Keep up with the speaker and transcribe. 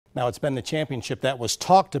Now, it's been the championship that was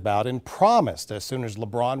talked about and promised as soon as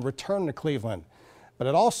LeBron returned to Cleveland. But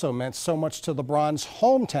it also meant so much to LeBron's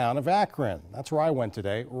hometown of Akron. That's where I went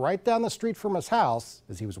today, right down the street from his house,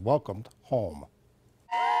 as he was welcomed home.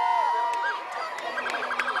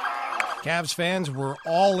 Cavs fans were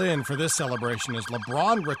all in for this celebration as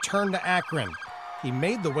LeBron returned to Akron. He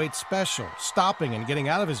made the wait special, stopping and getting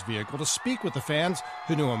out of his vehicle to speak with the fans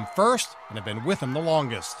who knew him first and have been with him the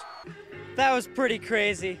longest. That was pretty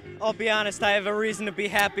crazy. I'll be honest, I have a reason to be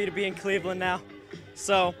happy to be in Cleveland now.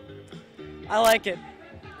 So, I like it.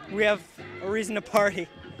 We have a reason to party.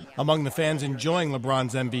 Among the fans enjoying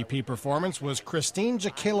LeBron's MVP performance was Christine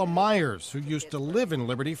Jakayla Myers, who used to live in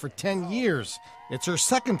Liberty for 10 years. It's her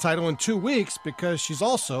second title in 2 weeks because she's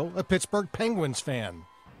also a Pittsburgh Penguins fan.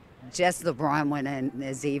 Just LeBron winning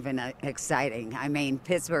is even exciting. I mean,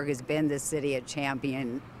 Pittsburgh has been the city of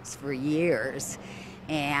champions for years.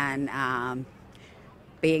 And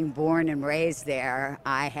being born and raised there,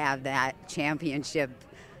 I have that championship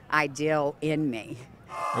ideal in me.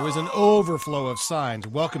 There was an overflow of signs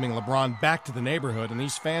welcoming LeBron back to the neighborhood, and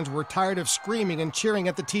these fans were tired of screaming and cheering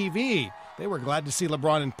at the TV. They were glad to see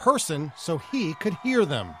LeBron in person so he could hear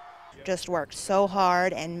them. Just worked so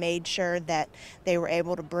hard and made sure that they were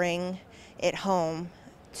able to bring it home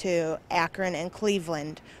to Akron and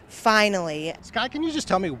Cleveland, finally. Sky, can you just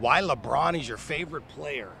tell me why LeBron is your favorite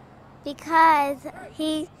player? Because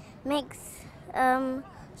he makes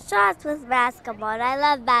shots with basketball. I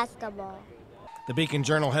love basketball. The Beacon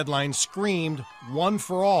Journal headline screamed, "One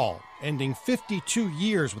for all," ending 52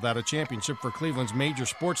 years without a championship for Cleveland's major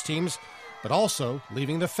sports teams, but also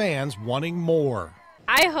leaving the fans wanting more.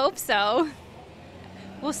 I hope so.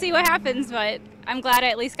 We'll see what happens, but I'm glad I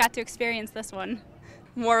at least got to experience this one.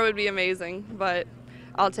 More would be amazing, but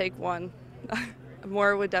I'll take one.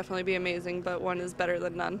 More would definitely be amazing, but one is better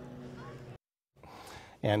than none.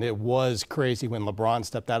 And it was crazy when LeBron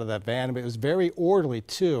stepped out of that van, but it was very orderly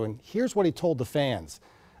too. And here's what he told the fans.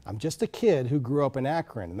 "I'm just a kid who grew up in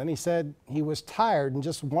Akron." And then he said he was tired and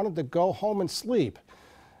just wanted to go home and sleep.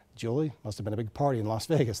 Julie, must have been a big party in Las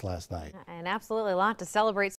Vegas last night. And absolutely a lot to celebrate.